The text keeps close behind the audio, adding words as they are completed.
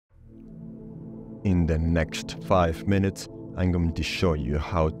In the next 5 minutes, I'm going to show you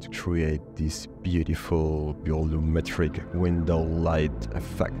how to create this beautiful volumetric window light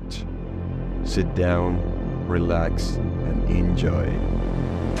effect. Sit down, relax, and enjoy.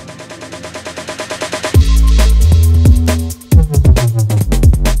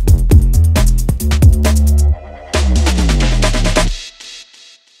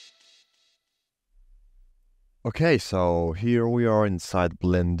 Okay, so here we are inside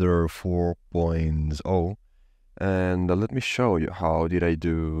Blender 4.0, and let me show you how did I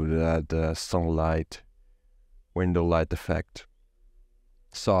do that sunlight window light effect.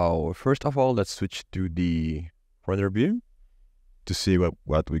 So first of all, let's switch to the render view to see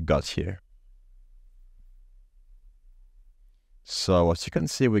what we got here. So as you can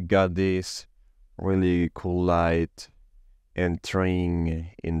see, we got this really cool light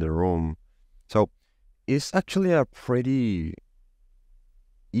entering in the room. So it's actually a pretty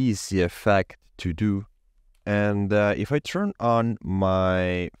easy effect to do, and if I turn on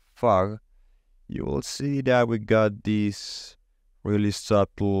my fog, you will see that we got this really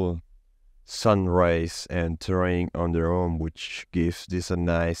subtle sun rays entering on the room, which gives this a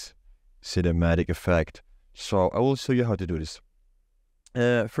nice cinematic effect. So I will show you how to do this.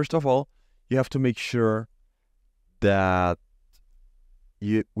 First of all, you have to make sure that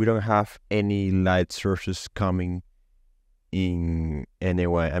we don't have any light sources coming in any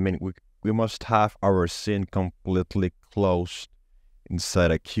way. I mean, we must have our scene completely closed inside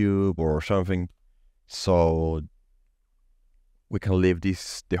a cube or something, so we can leave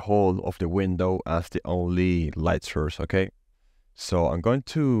the whole of the window as the only light source, okay? So I'm going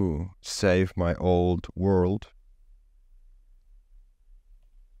to save my old world,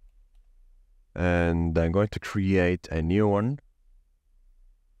 and I'm going to create a new one.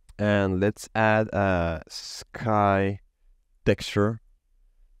 And let's add a sky texture,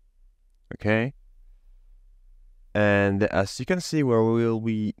 okay? And as you can see,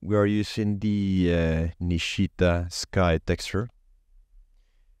 we are using the Nishita sky texture.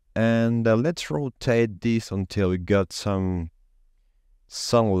 And let's rotate this until we got some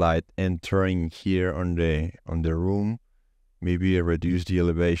sunlight entering here on the room. Maybe reduce the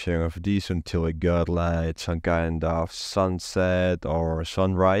elevation of this until we got like some kind of sunset or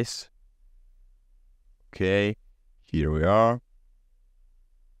sunrise. Okay, here we are.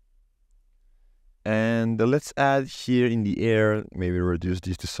 And let's add here in the air, maybe reduce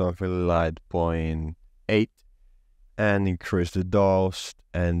this to something like 0.8 and increase the dust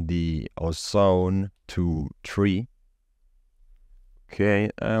and the ozone to 3. Okay,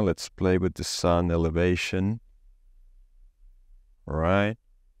 and let's play with the sun elevation. Right,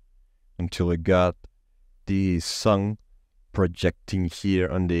 until we got the sun projecting here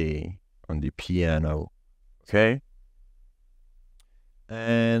on the piano. Okay,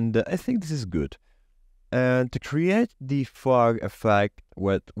 and I think this is good. And to create the fog effect,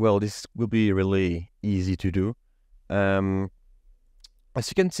 well, this will be really easy to do. As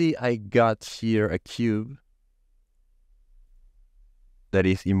you can see, I got here a cube that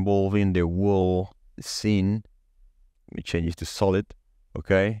is involving the wall scene. Let me change it to solid,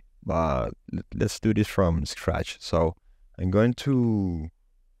 okay? But let's do this from scratch. So I'm going to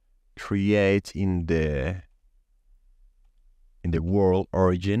create in the world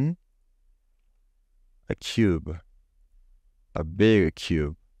origin a cube, a big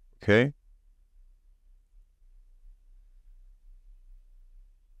cube, okay?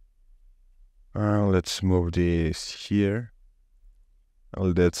 Let's move this here.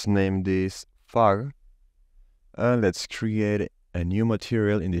 Let's name this fog. Let's create a new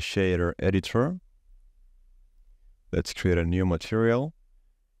material in the shader editor. Let's create a new material.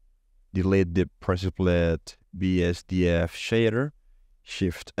 Delete the principled BSDF shader.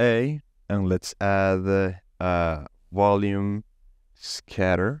 Shift A, and let's add a volume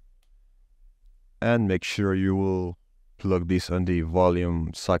scatter. And make sure you will plug this on the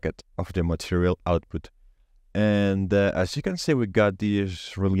volume socket of the material output. And as you can see, we got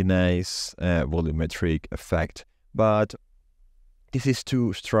this really nice volumetric effect, but this is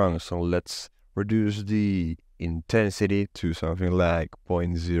too strong, so let's reduce the intensity to something like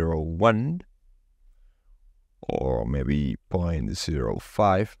 0.01 or maybe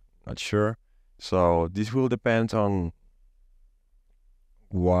 0.05, not sure. So this will depend on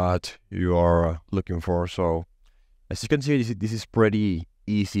what you are looking for. So as you can see, this is pretty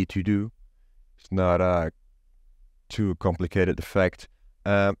easy to do. It's not a too complicated effect.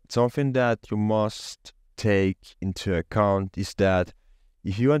 Something that you must take into account is that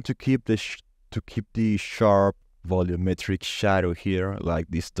if you want to keep the sharp volumetric shadow here, like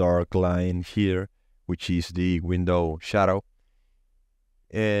this dark line here, which is the window shadow,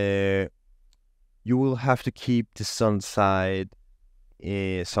 you will have to keep the sun size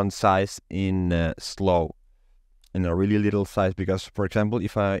in slow, in a really little size, because for example,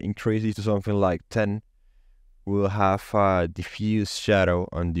 if I increase it to something like 10, we'll have a diffuse shadow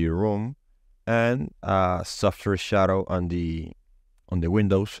on the room and a softer shadow on the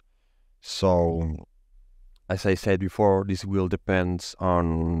windows. So as I said before, this will depend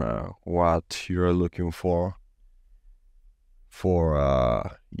on what you're looking for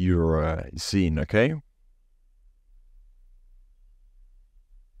your scene, okay?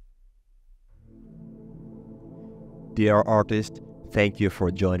 Dear artist, thank you for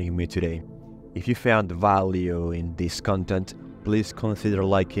joining me today. If you found value in this content, please consider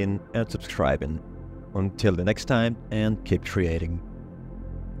liking and subscribing. Until the next time, and keep creating.